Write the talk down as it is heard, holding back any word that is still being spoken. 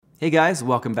Hey guys,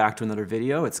 welcome back to another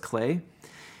video. It's Clay.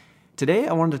 Today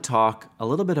I wanted to talk a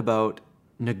little bit about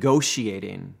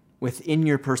negotiating within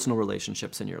your personal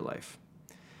relationships in your life.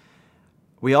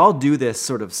 We all do this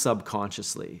sort of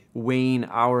subconsciously, weighing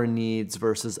our needs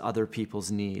versus other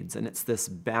people's needs, and it's this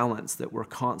balance that we're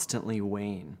constantly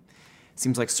weighing. It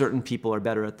seems like certain people are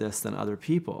better at this than other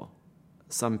people.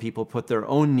 Some people put their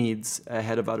own needs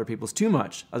ahead of other people's too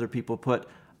much. Other people put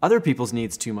other people's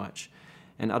needs too much.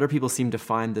 And other people seem to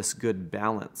find this good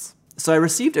balance. So I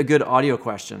received a good audio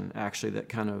question, actually, that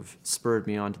kind of spurred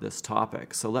me onto this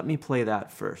topic. So let me play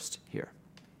that first here.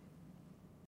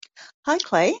 Hi,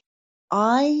 Clay.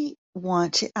 I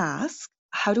want to ask,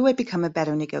 how do I become a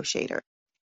better negotiator?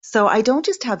 So I don't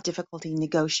just have difficulty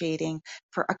negotiating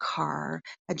for a car,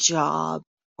 a job,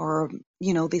 or,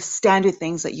 the standard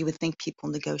things that you would think people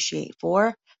negotiate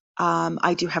for.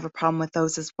 I do have a problem with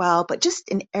those as well. But just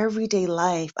in everyday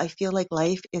life, I feel like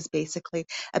life is basically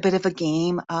a bit of a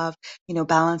game of,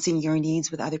 balancing your needs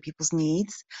with other people's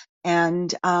needs.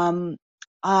 And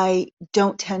I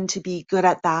don't tend to be good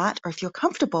at that or feel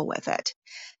comfortable with it.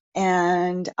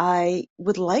 And I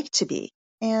would like to be.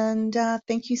 And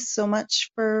thank you so much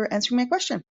for answering my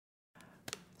question.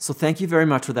 So thank you very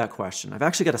much for that question. I've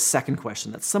actually got a second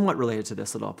question that's somewhat related to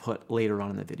this that I'll put later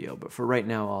on in the video, but for right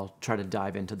now, I'll try to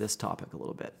dive into this topic a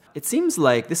little bit. It seems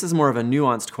like this is more of a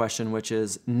nuanced question, which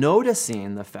is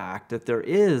noticing the fact that there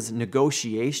is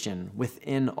negotiation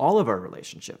within all of our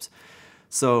relationships.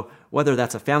 So whether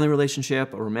that's a family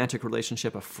relationship, a romantic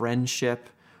relationship, a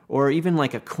friendship, or even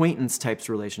like acquaintance types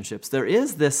relationships, there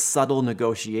is this subtle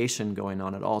negotiation going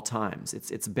on at all times.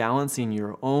 It's balancing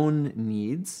your own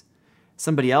needs,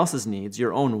 somebody else's needs,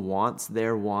 your own wants,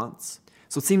 their wants.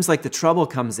 So it seems like the trouble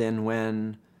comes in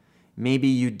when maybe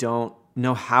you don't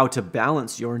know how to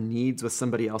balance your needs with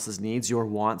somebody else's needs, your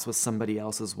wants with somebody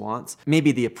else's wants.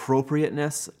 Maybe the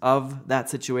appropriateness of that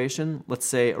situation. Let's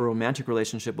say a romantic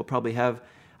relationship will probably have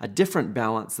a different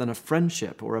balance than a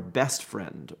friendship or a best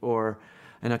friend or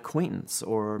an acquaintance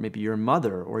or maybe your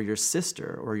mother or your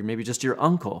sister or maybe just your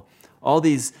uncle. All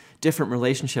these different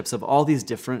relationships have all these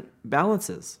different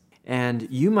balances. And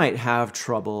you might have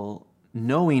trouble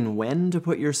knowing when to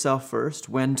put yourself first,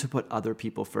 when to put other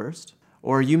people first.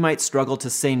 Or you might struggle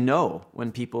to say no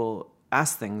when people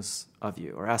ask things of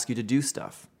you or ask you to do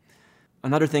stuff.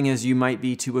 Another thing is you might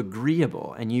be too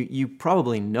agreeable, and you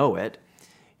probably know it.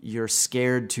 You're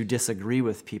scared to disagree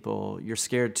with people. You're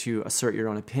scared to assert your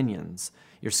own opinions.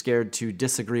 You're scared to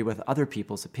disagree with other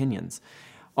people's opinions.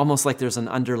 Almost like there's an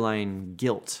underlying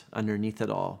guilt underneath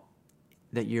it all,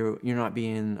 that you're not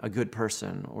being a good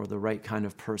person or the right kind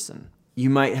of person. You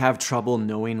might have trouble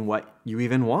knowing what you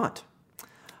even want.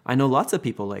 I know lots of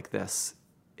people like this.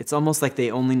 It's almost like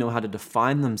they only know how to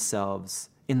define themselves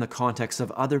in the context of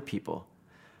other people.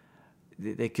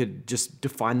 They could just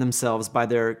define themselves by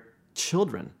their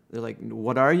children. They're like,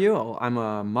 what are you? Oh, I'm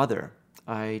a mother.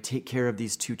 I take care of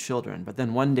these two children. But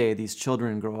then one day these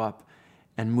children grow up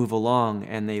and move along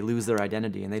and they lose their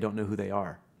identity and they don't know who they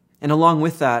are. And along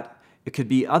with that, it could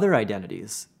be other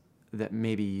identities that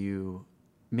maybe you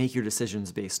make your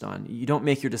decisions based on. You don't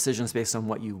make your decisions based on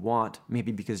what you want,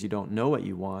 maybe because you don't know what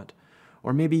you want,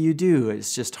 or maybe you do.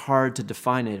 It's just hard to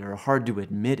define it or hard to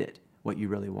admit it, what you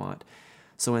really want.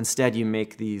 So instead, you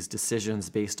make these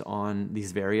decisions based on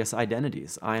these various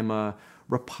identities. I am a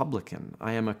Republican.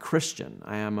 I am a Christian.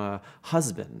 I am a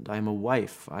husband. I am a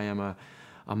wife. I am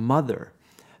a mother.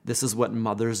 This is what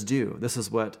mothers do. This is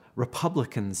what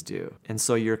Republicans do. And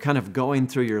so you're kind of going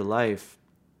through your life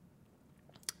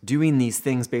doing these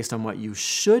things based on what you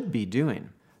should be doing.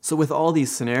 So with all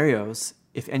these scenarios,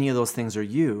 if any of those things are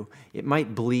you, it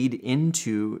might bleed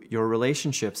into your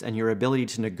relationships and your ability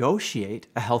to negotiate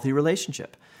a healthy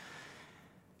relationship.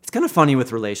 It's kind of funny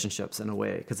with relationships in a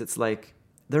way, because it's like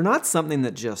they're not something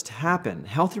that just happen.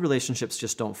 Healthy relationships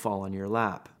just don't fall on your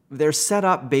lap. They're set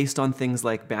up based on things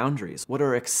like boundaries. What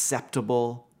are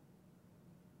acceptable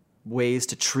ways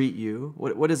to treat you?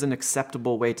 What is an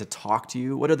acceptable way to talk to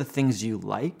you? What are the things you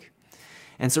like?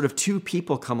 And sort of two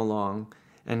people come along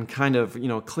and kind of,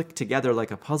 click together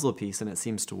like a puzzle piece, and it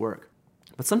seems to work.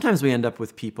 But sometimes we end up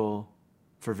with people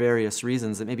for various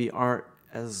reasons that maybe aren't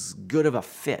as good of a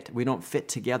fit. We don't fit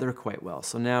together quite well.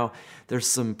 So now there's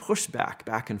some pushback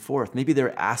back and forth. Maybe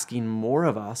they're asking more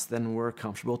of us than we're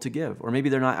comfortable to give, or maybe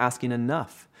they're not asking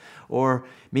enough, or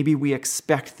maybe we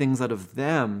expect things out of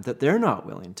them that they're not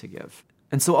willing to give.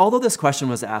 And so although this question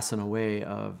was asked in a way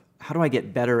of, how do I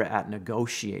get better at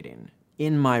negotiating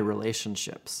in my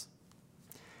relationships?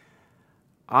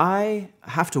 I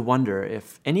have to wonder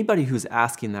if anybody who's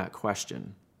asking that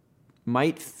question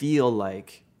might feel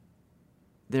like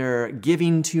they're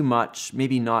giving too much,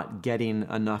 maybe not getting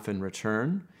enough in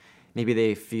return. Maybe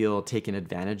they feel taken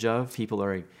advantage of. People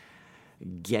are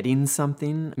getting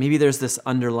something. Maybe there's this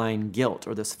underlying guilt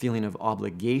or this feeling of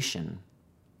obligation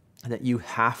that you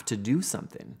have to do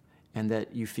something, and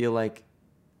that you feel like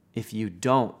if you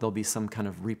don't, there'll be some kind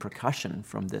of repercussion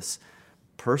from this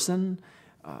person,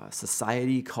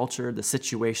 society, culture, the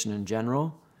situation in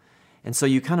general. And so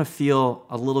you kind of feel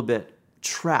a little bit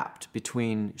trapped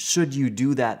between, should you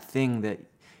do that thing that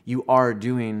you are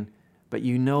doing, but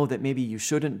you know that maybe you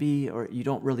shouldn't be, or you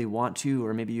don't really want to,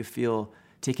 or maybe you feel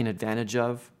taken advantage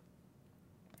of.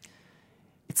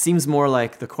 It seems more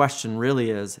like the question really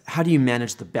is, how do you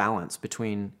manage the balance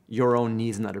between your own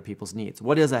needs and other people's needs?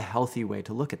 What is a healthy way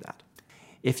to look at that?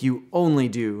 If you only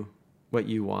do what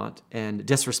you want and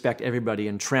disrespect everybody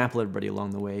and trample everybody along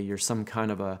the way, you're some kind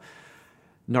of a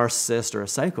narcissist or a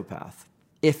psychopath.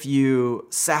 If you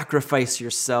sacrifice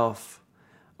yourself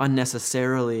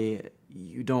unnecessarily,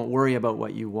 you don't worry about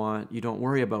what you want, you don't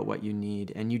worry about what you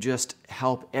need, and you just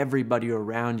help everybody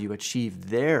around you achieve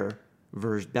their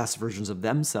best versions of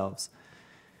themselves,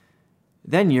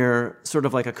 then you're sort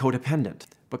of like a codependent.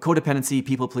 But codependency,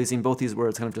 people-pleasing, both these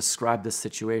words kind of describe this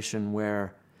situation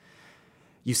where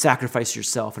you sacrifice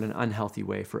yourself in an unhealthy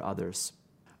way for others.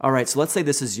 All right, so let's say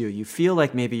this is you. You feel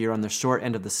like maybe you're on the short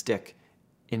end of the stick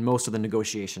in most of the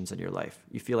negotiations in your life.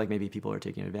 You feel like maybe people are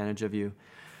taking advantage of you.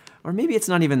 Or maybe it's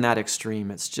not even that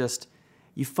extreme. It's just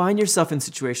you find yourself in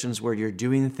situations where you're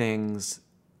doing things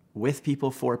with people,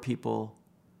 for people,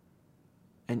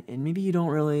 and maybe you don't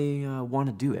really want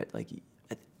to do it. Like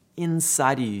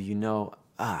inside of you, you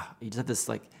just have this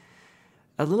like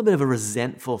a little bit of a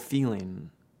resentful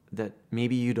feeling that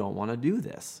maybe you don't want to do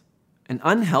this. An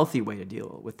unhealthy way to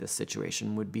deal with this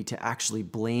situation would be to actually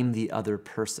blame the other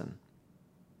person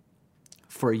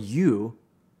for you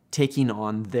taking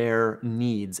on their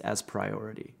needs as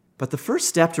priority. But the first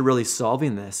step to really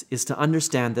solving this is to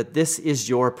understand that this is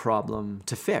your problem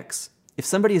to fix. If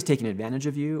somebody is taking advantage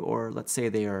of you, or let's say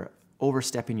they are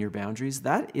overstepping your boundaries,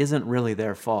 that isn't really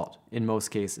their fault in most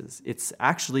cases. It's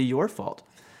actually your fault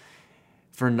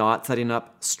for not setting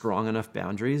up strong enough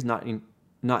boundaries,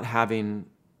 not having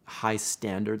high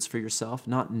standards for yourself,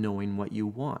 not knowing what you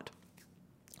want.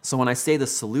 So when I say the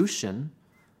solution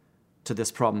to this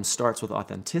problem starts with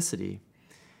authenticity,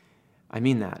 I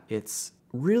mean that. It's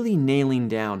really nailing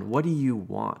down, what do you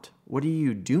want? What are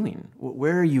you doing?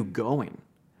 Where are you going?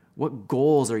 What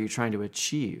goals are you trying to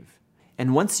achieve?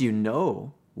 And once you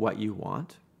know what you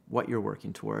want, what you're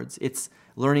working towards, it's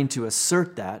learning to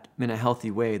assert that in a healthy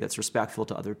way that's respectful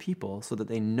to other people so that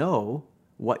they know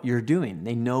what you're doing.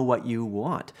 They know what you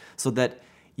want, so that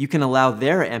you can allow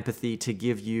their empathy to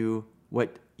give you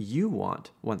what you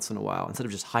want once in a while, instead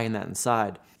of just hiding that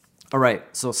inside. All right,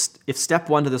 so if step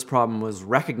one to this problem was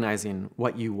recognizing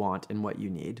what you want and what you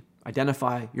need,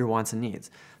 identify your wants and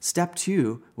needs. Step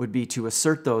two would be to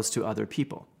assert those to other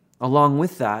people. Along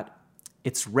with that,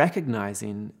 it's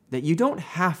recognizing that you don't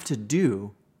have to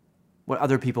do what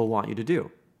other people want you to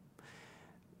do.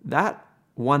 That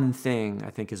one thing, I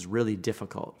think, is really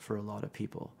difficult for a lot of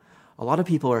people. A lot of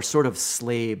people are sort of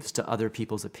slaves to other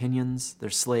people's opinions. They're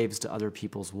slaves to other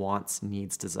people's wants,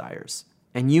 needs, desires.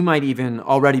 And you might even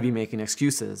already be making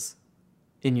excuses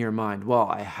in your mind. Well,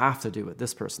 I have to do what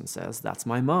this person says. That's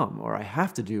my mom. Or I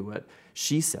have to do what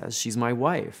she says. She's my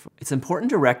wife. It's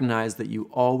important to recognize that you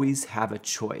always have a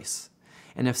choice.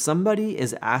 And if somebody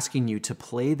is asking you to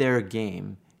play their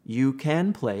game, you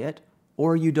can play it,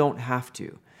 or you don't have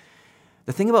to.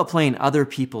 The thing about playing other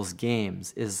people's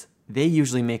games is they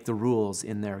usually make the rules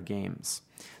in their games.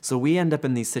 So we end up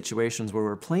in these situations where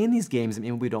we're playing these games that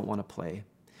maybe we don't want to play.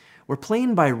 We're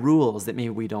playing by rules that maybe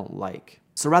we don't like.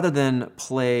 So rather than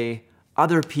play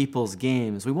other people's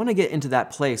games, we want to get into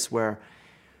that place where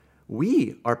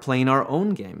we are playing our own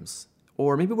games.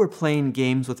 Or maybe we're playing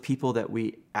games with people that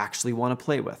we actually want to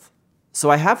play with. So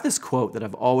I have this quote that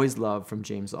I've always loved from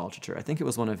James Altucher. I think it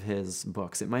was one of his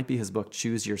books. It might be his book,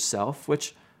 Choose Yourself,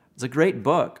 which is a great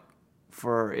book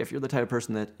for if you're the type of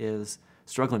person that is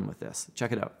struggling with this.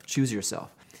 Check it out. Choose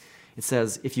Yourself. It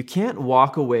says, if you can't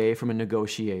walk away from a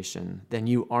negotiation, then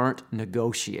you aren't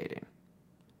negotiating.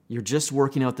 You're just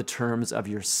working out the terms of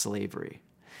your slavery.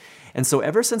 And so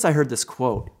ever since I heard this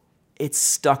quote, it's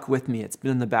stuck with me. It's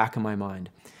been in the back of my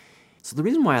mind. So the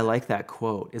reason why I like that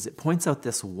quote is it points out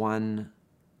this one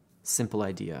simple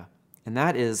idea. And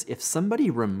that is, if somebody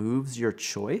removes your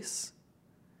choice,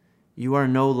 you are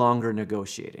no longer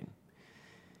negotiating.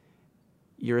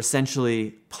 You're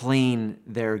essentially playing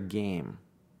their game.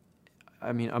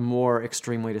 I mean, a more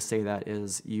extreme way to say that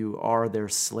is you are their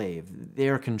slave. They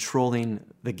are controlling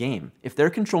the game. If they're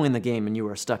controlling the game and you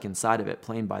are stuck inside of it,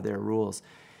 playing by their rules,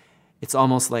 it's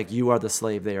almost like you are the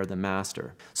slave, they are the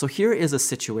master. So here is a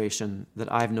situation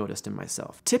that I've noticed in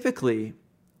myself. Typically,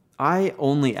 I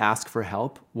only ask for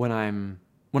help when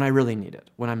I really need it,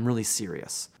 when I'm really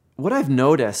serious. What I've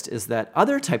noticed is that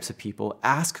other types of people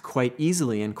ask quite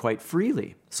easily and quite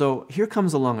freely. So here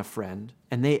comes along a friend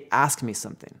and they ask me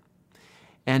something.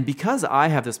 And because I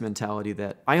have this mentality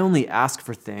that I only ask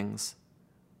for things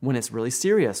when it's really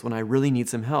serious, when I really need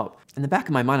some help, in the back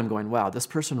of my mind I'm going, wow, this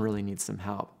person really needs some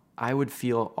help. I would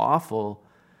feel awful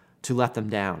to let them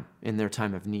down in their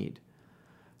time of need.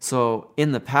 So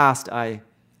in the past, I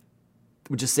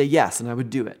would just say yes, and I would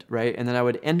do it, right? And then I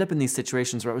would end up in these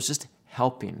situations where I was just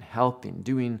helping,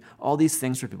 doing all these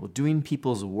things for people, doing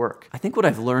people's work. I think what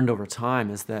I've learned over time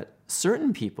is that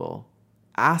certain people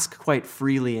ask quite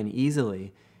freely and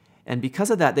easily, and because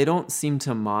of that, they don't seem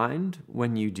to mind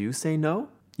when you do say no.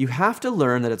 You have to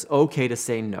learn that it's okay to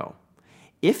say no.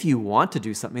 If you want to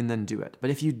do something, then do it.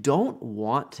 But if you don't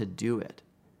want to do it,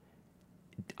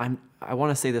 I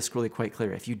want to say this really quite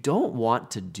clear. If you don't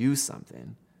want to do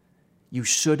something, you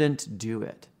shouldn't do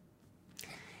it.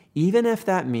 Even if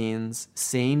that means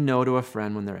saying no to a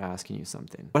friend when they're asking you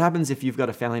something. What happens if you've got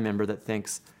a family member that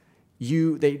thinks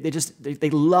they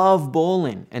love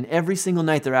bowling, and every single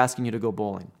night they're asking you to go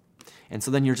bowling. And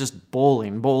so then you're just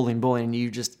bowling, and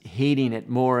you're just hating it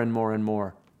more and more and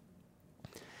more.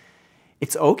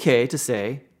 It's okay to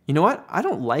say, you know what? I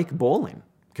don't like bowling.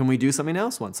 Can we do something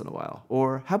else once in a while?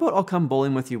 Or how about I'll come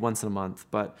bowling with you once in a month,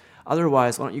 but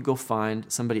otherwise, why don't you go find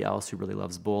somebody else who really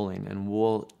loves bowling and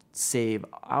we'll save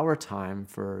our time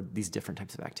for these different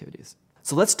types of activities.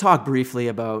 So let's talk briefly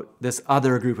about this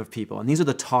other group of people, and these are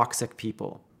the toxic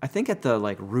people. I think at the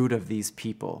root of these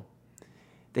people,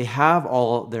 they have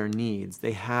all their needs,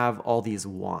 they have all these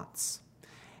wants.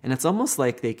 And it's almost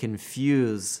like they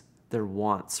confuse their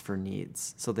wants for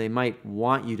needs. So they might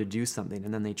want you to do something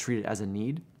and then they treat it as a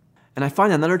need. And I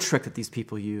find another trick that these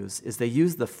people use is they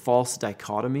use the false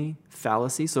dichotomy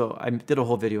fallacy. So I did a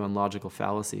whole video on logical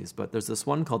fallacies, but there's this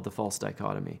one called the false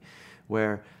dichotomy,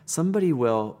 where somebody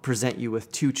will present you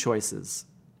with two choices.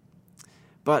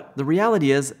 But the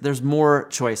reality is there's more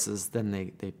choices than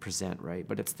they present, right?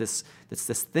 But it's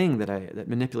this thing that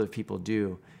manipulative people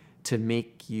do to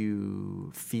make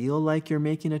you feel like you're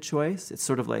making a choice. It's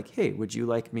sort of like, hey, would you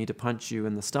like me to punch you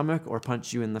in the stomach or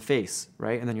punch you in the face,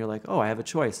 right? And then you're like, oh, I have a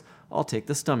choice. I'll take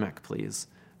the stomach, please,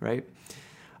 right?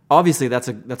 Obviously, that's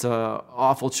a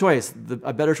awful choice.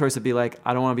 A better choice would be like,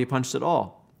 I don't want to be punched at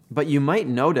all. But you might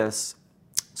notice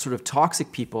sort of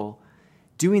toxic people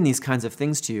doing these kinds of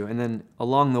things to you, and then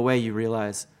along the way you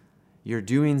realize you're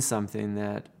doing something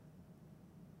that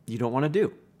you don't want to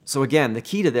do. So again, the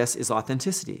key to this is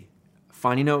authenticity.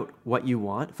 Finding out what you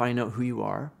want, finding out who you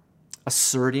are,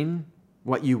 asserting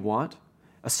what you want,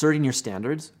 asserting your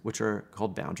standards, which are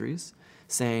called boundaries,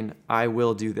 saying, I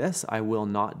will do this, I will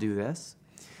not do this.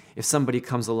 If somebody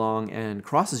comes along and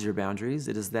crosses your boundaries,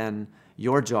 it is then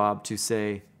your job to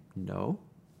say no,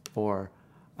 or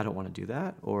I don't want to do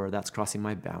that, or that's crossing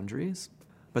my boundaries.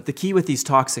 But the key with these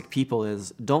toxic people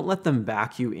is don't let them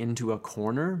back you into a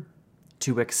corner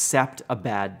to accept a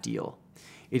bad deal.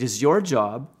 It is your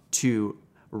job to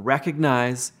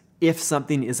recognize if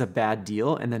something is a bad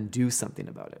deal and then do something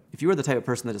about it. If you are the type of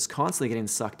person that is constantly getting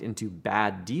sucked into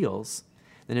bad deals,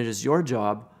 then it is your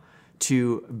job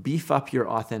to beef up your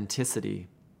authenticity,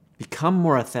 become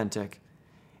more authentic,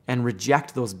 and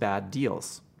reject those bad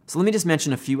deals. So let me just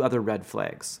mention a few other red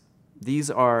flags.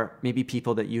 These are maybe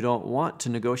people that you don't want to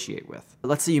negotiate with.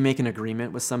 Let's say you make an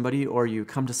agreement with somebody or you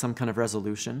come to some kind of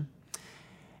resolution.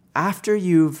 After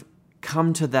you've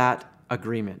come to that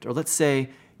agreement, or let's say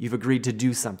you've agreed to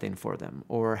do something for them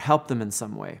or help them in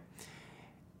some way,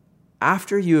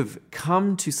 after you've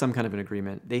come to some kind of an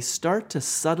agreement, they start to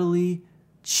subtly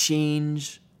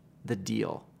change the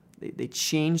deal. They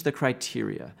change the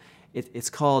criteria. It's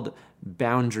called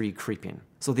boundary creeping.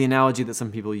 So the analogy that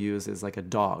some people use is like a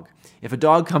dog. If a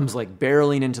dog comes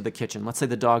barreling into the kitchen, let's say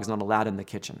the dog's not allowed in the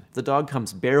kitchen. If the dog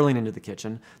comes barreling into the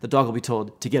kitchen, the dog will be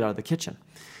told to get out of the kitchen.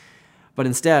 But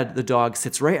instead, the dog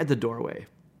sits right at the doorway.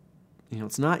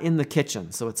 It's not in the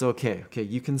kitchen, so it's okay. Okay,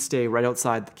 you can stay right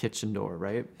outside the kitchen door,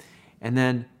 right? And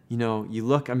then, you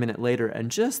look a minute later and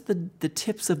just the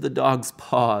tips of the dog's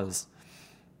paws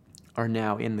are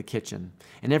now in the kitchen.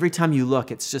 And every time you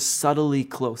look, it's just subtly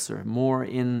closer, more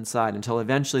inside, until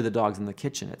eventually the dog's in the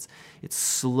kitchen. It's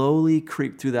slowly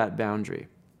creeped through that boundary.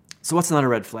 So what's another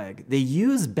red flag? They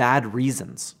use bad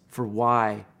reasons for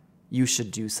why you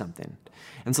should do something.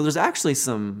 And so there's actually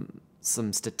some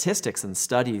some statistics and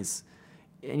studies.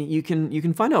 And you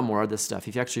can find out more of this stuff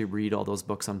if you actually read all those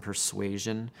books on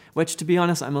persuasion, which, to be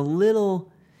honest, I'm a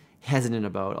little hesitant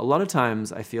about. A lot of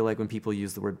times I feel like when people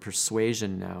use the word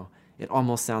persuasion now, it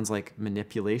almost sounds like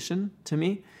manipulation to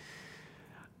me.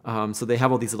 So they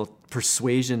have all these little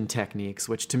persuasion techniques,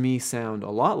 which to me sound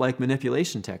a lot like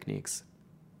manipulation techniques.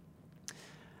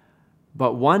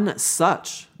 But one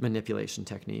such manipulation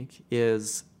technique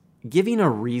is giving a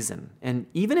reason. And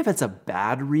even if it's a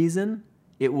bad reason,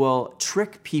 it will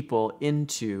trick people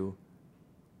into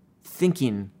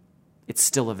thinking it's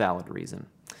still a valid reason.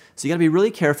 So you got to be really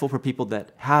careful for people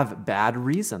that have bad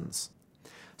reasons.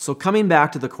 So coming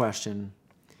back to the question,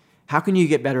 how can you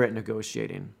get better at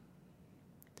negotiating?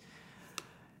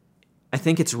 I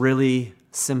think it's really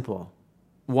simple.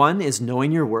 One is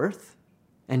knowing your worth,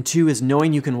 and two is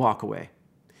knowing you can walk away.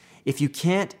 If you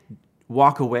can't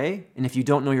walk away, and if you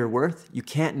don't know your worth, you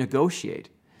can't negotiate.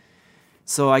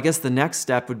 So I guess the next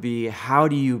step would be, how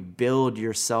do you build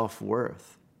your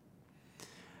self-worth?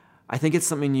 I think it's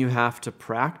something you have to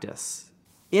practice.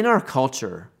 In our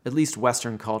culture, at least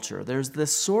Western culture, there's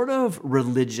this sort of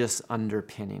religious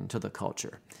underpinning to the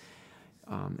culture.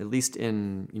 At least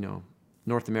in,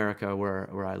 North America,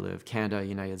 where I live, Canada,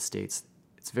 United States,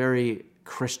 it's very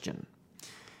Christian.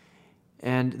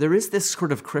 And there is this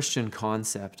sort of Christian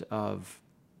concept of,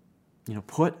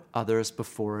 put others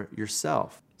before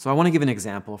yourself. So I want to give an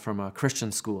example from a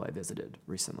Christian school I visited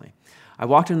recently. I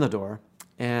walked in the door,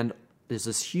 and there's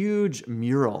this huge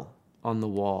mural on the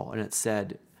wall, and it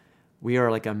said, "We are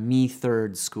like a me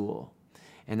third school."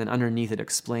 And then underneath it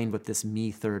explained what this me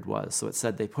third was. So it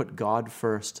said they put God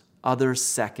first, others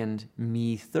second,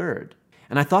 me third.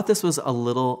 And I thought this was a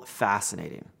little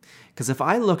fascinating, because if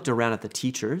I looked around at the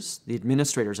teachers, the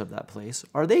administrators of that place,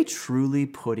 are they truly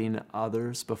putting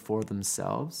others before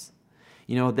themselves?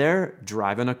 They're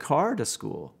driving a car to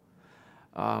school.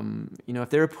 If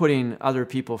they were putting other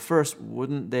people first,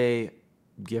 wouldn't they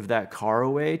give that car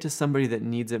away to somebody that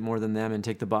needs it more than them and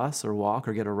take the bus or walk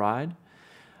or get a ride?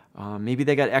 Maybe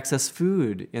they got excess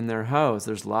food in their house.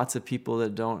 There's lots of people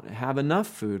that don't have enough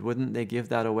food. Wouldn't they give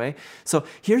that away? So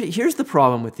here's the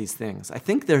problem with these things. I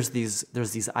think there's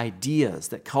these ideas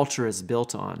that culture is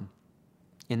built on.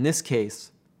 In this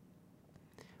case,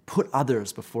 put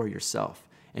others before yourself,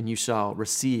 and you shall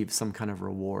receive some kind of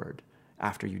reward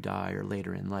after you die or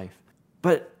later in life.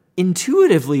 But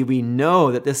intuitively, we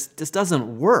know that this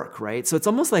doesn't work, right? So it's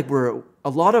almost like a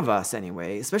lot of us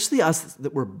anyway, especially us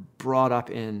that were brought up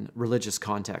in religious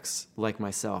contexts like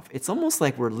myself, it's almost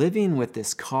like we're living with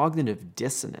this cognitive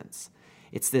dissonance.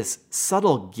 It's this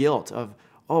subtle guilt of,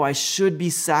 I should be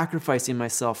sacrificing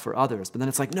myself for others. But then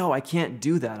it's like, no, I can't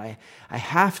do that. I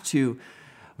have to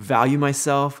value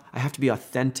myself. I have to be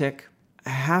authentic. I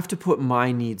have to put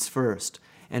my needs first.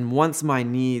 And once my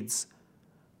needs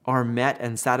are met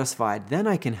and satisfied, then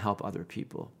I can help other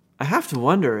people. I have to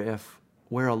wonder if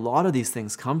where a lot of these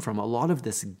things come from, a lot of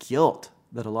this guilt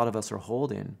that a lot of us are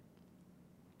holding,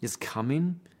 is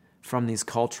coming from these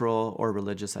cultural or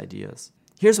religious ideas.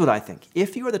 Here's what I think.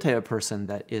 If you are the type of person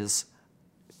that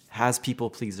has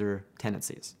people-pleaser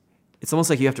tendencies, it's almost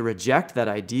like you have to reject that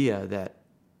idea that,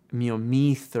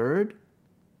 me third.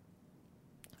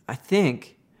 I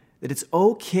think that it's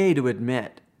okay to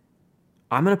admit,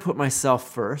 I'm going to put myself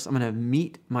first. I'm going to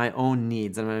meet my own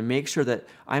needs. I'm going to make sure that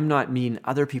I'm not meeting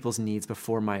other people's needs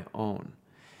before my own.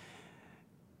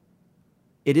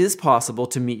 It is possible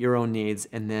to meet your own needs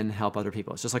and then help other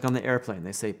people. It's just like on the airplane.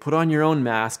 They say, put on your own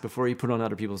mask before you put on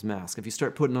other people's masks. If you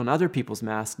start putting on other people's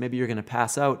masks, maybe you're going to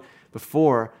pass out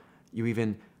before you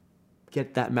even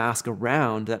get that mask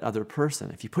around that other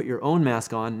person. If you put your own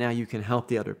mask on, now you can help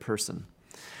the other person.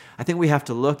 I think we have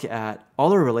to look at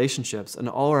all our relationships and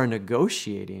all our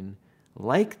negotiating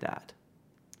like that.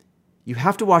 You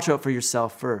have to watch out for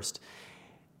yourself first.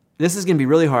 This is going to be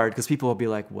really hard because people will be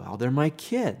like, well, they're my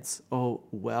kids. Oh,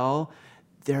 well,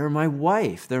 they're my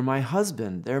wife. They're my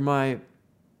husband. They're my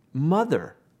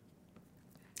mother.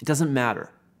 It doesn't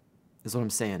matter, is what I'm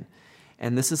saying.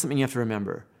 And this is something you have to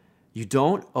remember. You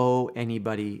don't owe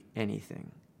anybody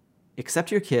anything, except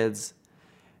your kids,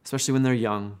 especially when they're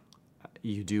young.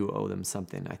 You do owe them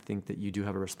something. I think that you do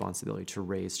have a responsibility to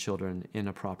raise children in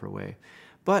a proper way.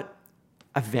 But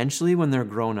eventually, when they're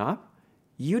grown up,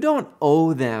 you don't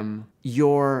owe them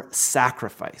your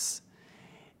sacrifice.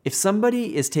 If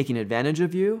somebody is taking advantage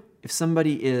of you, if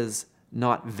somebody is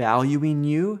not valuing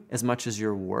you as much as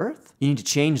you're worth, you need to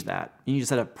change that. You need to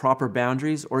set up proper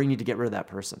boundaries, or you need to get rid of that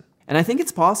person. And I think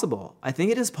it's possible. I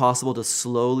think it is possible to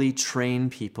slowly train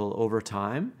people over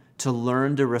time to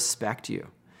learn to respect you.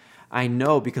 I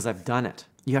know because I've done it.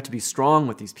 You have to be strong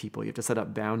with these people. You have to set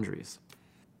up boundaries.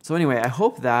 So anyway, I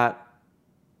hope that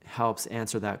helps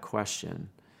answer that question.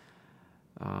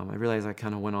 I realize I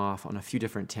kind of went off on a few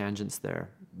different tangents there,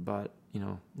 but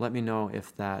let me know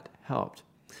if that helped.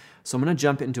 So I'm going to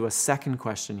jump into a second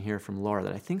question here from Laura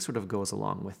that I think sort of goes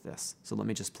along with this. So let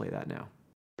me just play that now.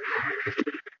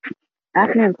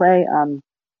 Afternoon, Clay.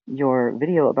 Your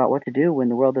video about what to do when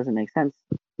the world doesn't make sense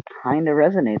kind of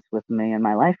resonates with me in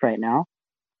my life right now.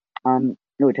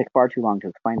 It would take far too long to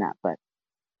explain that, but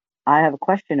I have a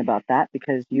question about that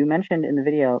because you mentioned in the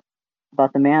video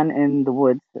about the man in the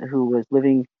woods who was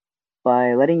living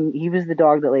by he was the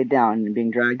dog that laid down and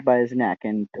being dragged by his neck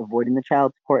and avoiding the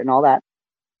child support and all that.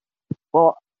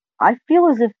 Well, I feel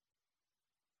as if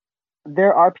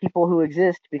there are people who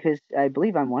exist, because I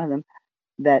believe I'm one of them,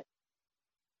 that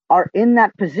are in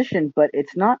that position, but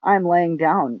it's not I'm laying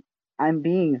down. I'm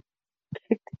being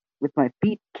kicked with my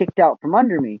feet kicked out from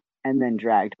under me and then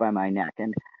dragged by my neck.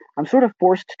 And I'm sort of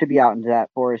forced to be out into that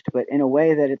forest, but in a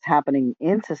way that it's happening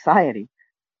in society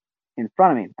in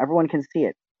front of me. Everyone can see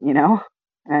it,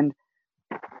 And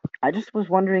I just was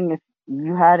wondering if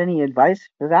you had any advice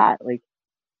for that,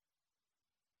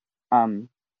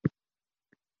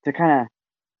 to kind of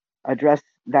address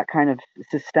that kind of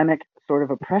systemic sort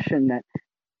of oppression that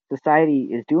society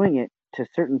is doing it to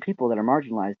certain people that are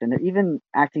marginalized, and they're even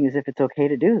acting as if it's okay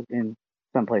to do in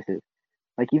some places,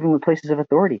 even with places of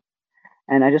authority.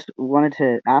 And I just wanted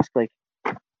to ask,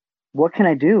 what can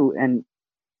I do and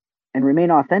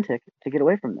remain authentic to get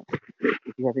away from this?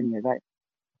 If you have any advice.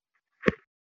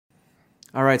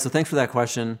 All right, so thanks for that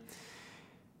question.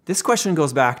 This question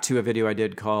goes back to a video I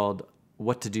did called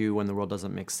What to Do When the World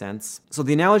Doesn't Make Sense. So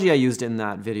the analogy I used in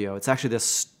that video, it's actually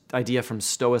this idea from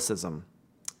Stoicism.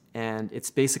 And it's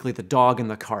basically the dog in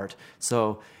the cart.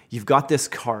 So you've got this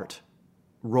cart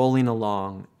rolling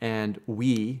along, and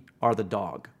we are the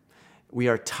dog. We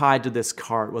are tied to this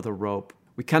cart with a rope.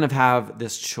 We kind of have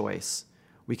this choice.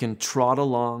 We can trot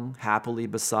along happily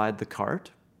beside the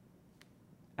cart,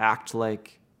 act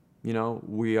like,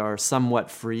 we are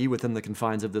somewhat free within the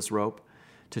confines of this rope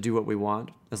to do what we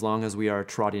want, as long as we are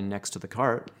trotting next to the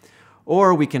cart.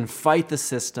 Or we can fight the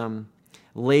system,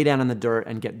 lay down in the dirt,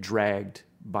 and get dragged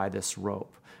by this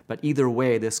rope. But either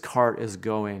way, this cart is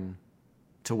going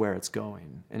to where it's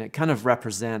going. And it kind of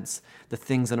represents the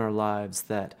things in our lives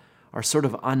that are sort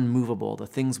of unmovable, the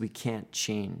things we can't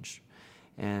change.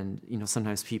 And,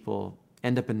 sometimes people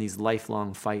end up in these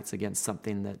lifelong fights against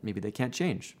something that maybe they can't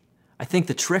change. I think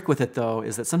the trick with it, though,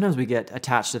 is that sometimes we get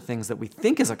attached to things that we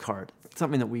think is a cart,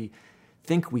 something that we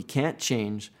think we can't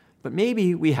change, but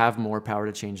maybe we have more power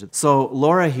to change it. So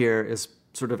Laura here is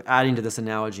sort of adding to this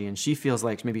analogy, and she feels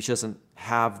like maybe she doesn't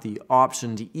have the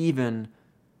option to even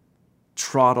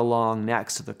trot along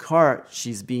next to the cart.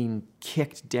 She's being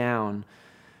kicked down,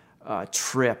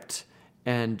 tripped,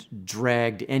 and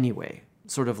dragged anyway,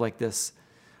 sort of like this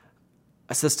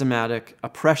a systematic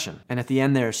oppression. And at the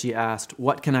end there, she asked,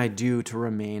 what can I do to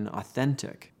remain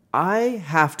authentic? I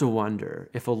have to wonder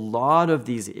if a lot of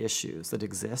these issues that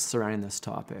exist surrounding this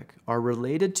topic are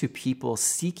related to people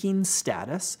seeking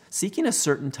status, seeking a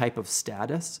certain type of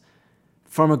status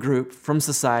from a group, from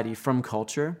society, from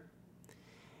culture,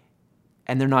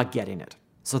 and they're not getting it.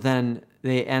 So then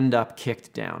they end up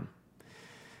kicked down.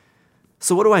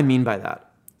 So what do I mean by that?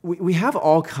 We have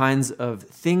all kinds of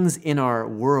things in our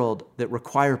world that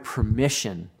require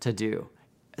permission to do.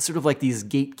 Sort of like these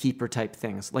gatekeeper type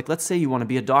things. Like, let's say you want to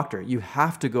be a doctor. You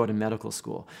have to go to medical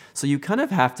school. So you kind of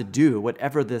have to do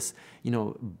whatever this,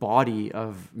 body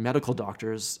of medical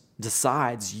doctors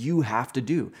decides you have to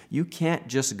do. You can't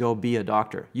just go be a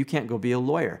doctor. You can't go be a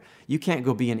lawyer. You can't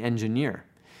go be an engineer.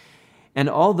 And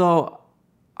although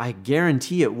I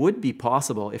guarantee it would be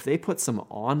possible if they put some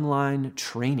online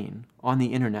training on the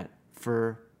internet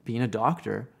for being a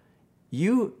doctor,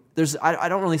 I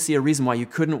don't really see a reason why you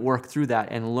couldn't work through that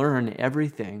and learn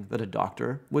everything that a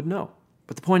doctor would know.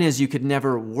 But the point is, you could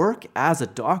never work as a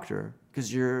doctor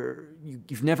because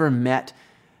you've never met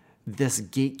this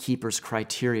gatekeeper's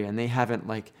criteria, and they haven't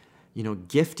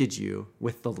gifted you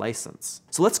with the license.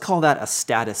 So let's call that a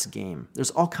status game.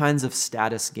 There's all kinds of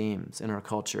status games in our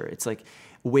culture. It's like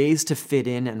ways to fit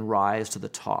in and rise to the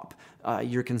top.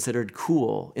 You're considered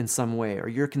cool in some way, or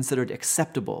you're considered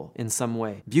acceptable in some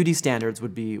way. Beauty standards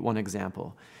would be one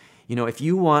example. If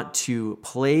you want to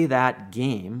play that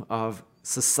game of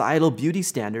societal beauty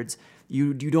standards,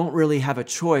 you don't really have a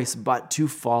choice but to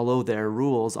follow their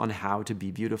rules on how to be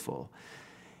beautiful.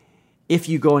 If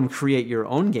you go and create your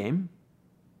own game,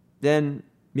 then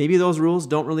maybe those rules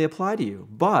don't really apply to you,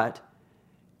 but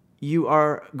you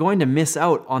are going to miss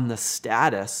out on the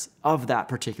status of that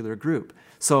particular group.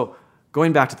 So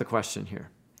going back to the question here.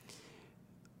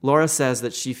 Laura says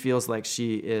that she feels like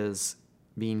she is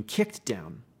being kicked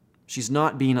down. She's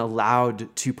not being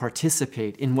allowed to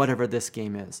participate in whatever this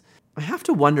game is. I have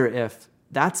to wonder if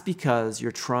that's because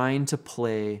you're trying to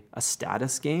play a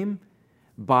status game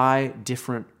by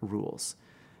different rules.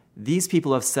 These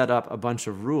people have set up a bunch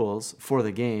of rules for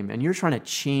the game, and you're trying to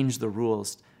change the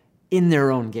rules in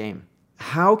their own game.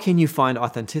 How can you find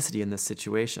authenticity in this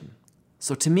situation?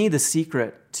 So to me, the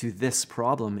secret to this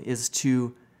problem is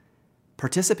to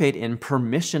participate in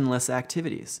permissionless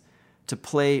activities, to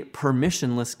play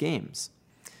permissionless games.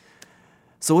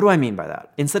 So what do I mean by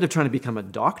that? Instead of trying to become a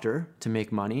doctor to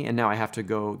make money, and now I have to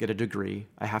go get a degree,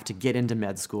 I have to get into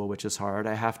med school, which is hard,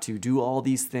 I have to do all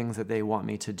these things that they want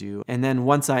me to do. And then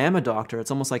once I am a doctor, it's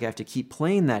almost like I have to keep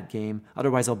playing that game,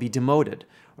 otherwise I'll be demoted.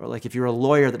 Or like if you're a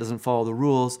lawyer that doesn't follow the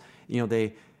rules,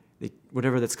 they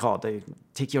whatever that's called, they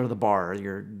take you out of the bar.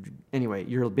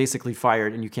 You're basically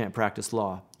fired and you can't practice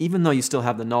law, even though you still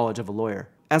have the knowledge of a lawyer.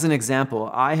 As an example,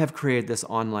 I have created this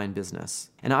online business,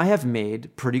 and I have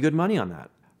made pretty good money on that.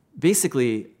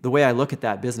 Basically, the way I look at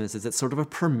that business is it's sort of a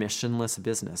permissionless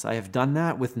business. I have done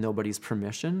that with nobody's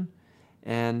permission,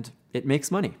 and it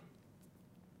makes money.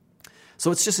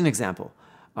 So it's just an example.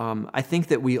 I think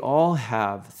that we all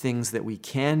have things that we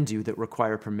can do that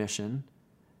require permission,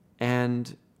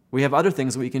 and we have other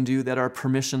things that we can do that are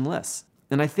permissionless.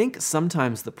 And I think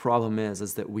sometimes the problem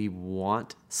is that we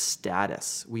want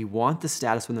status. We want the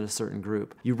status within a certain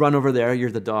group. You run over there,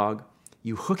 you're the dog,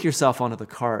 you hook yourself onto the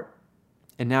cart,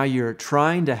 and now you're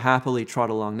trying to happily trot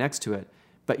along next to it,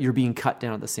 but you're being cut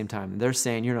down at the same time. And they're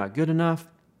saying, you're not good enough,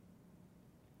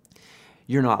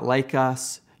 you're not like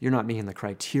us, you're not meeting the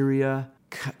criteria,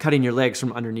 cutting your legs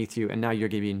from underneath you, and now you're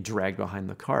being dragged behind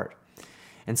the cart.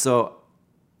 And so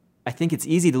I think it's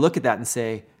easy to look at that and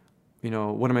say,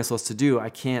 what am I supposed to do? I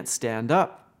can't stand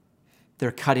up.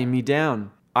 They're cutting me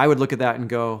down. I would look at that and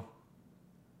go,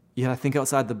 you gotta think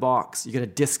outside the box. You gotta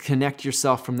disconnect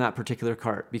yourself from that particular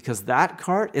cart, because that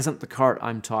cart isn't the cart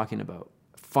I'm talking about.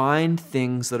 Find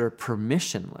things that are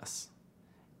permissionless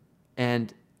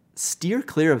and steer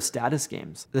clear of status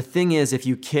games. The thing is, if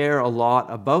you care a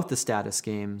lot about the status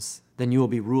games, then you will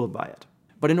be ruled by it.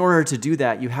 But in order to do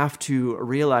that, you have to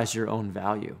realize your own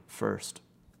value first.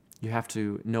 You have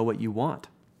to know what you want.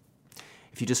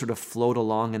 If you just sort of float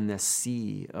along in this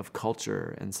sea of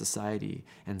culture and society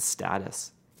and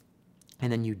status,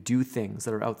 and then you do things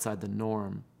that are outside the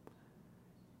norm,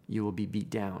 you will be beat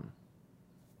down.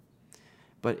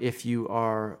 But if you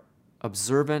are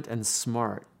observant and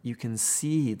smart, you can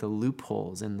see the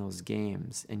loopholes in those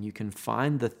games, and you can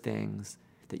find the things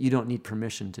that you don't need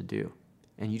permission to do.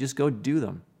 And you just go do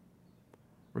them,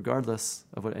 regardless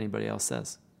of what anybody else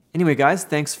says. Anyway, guys,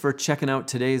 thanks for checking out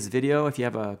today's video. If you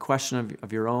have a question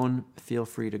of your own, feel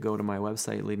free to go to my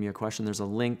website, leave me a question. There's a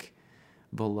link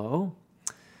below.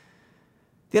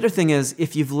 The other thing is,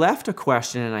 if you've left a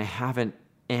question and I haven't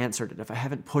answered it, if I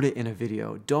haven't put it in a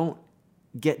video, don't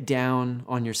get down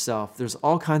on yourself. There's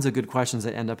all kinds of good questions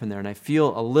that end up in there, and I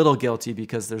feel a little guilty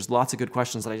because there's lots of good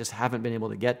questions that I just haven't been able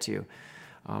to get to.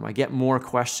 I get more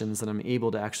questions than I'm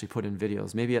able to actually put in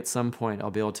videos. Maybe at some point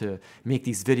I'll be able to make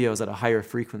these videos at a higher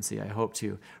frequency. I hope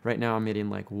to. Right now I'm getting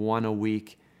like one a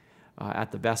week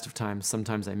at the best of times.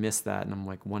 Sometimes I miss that and I'm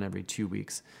like one every 2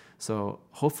 weeks. So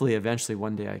hopefully eventually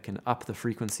one day I can up the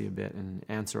frequency a bit and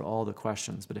answer all the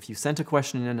questions. But if you sent a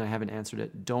question in and I haven't answered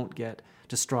it, don't get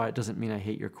distraught. It doesn't mean I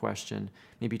hate your question.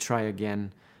 Maybe try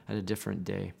again at a different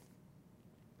day.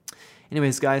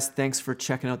 Anyways, guys, thanks for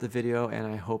checking out the video, and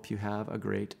I hope you have a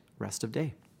great rest of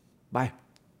day. Bye.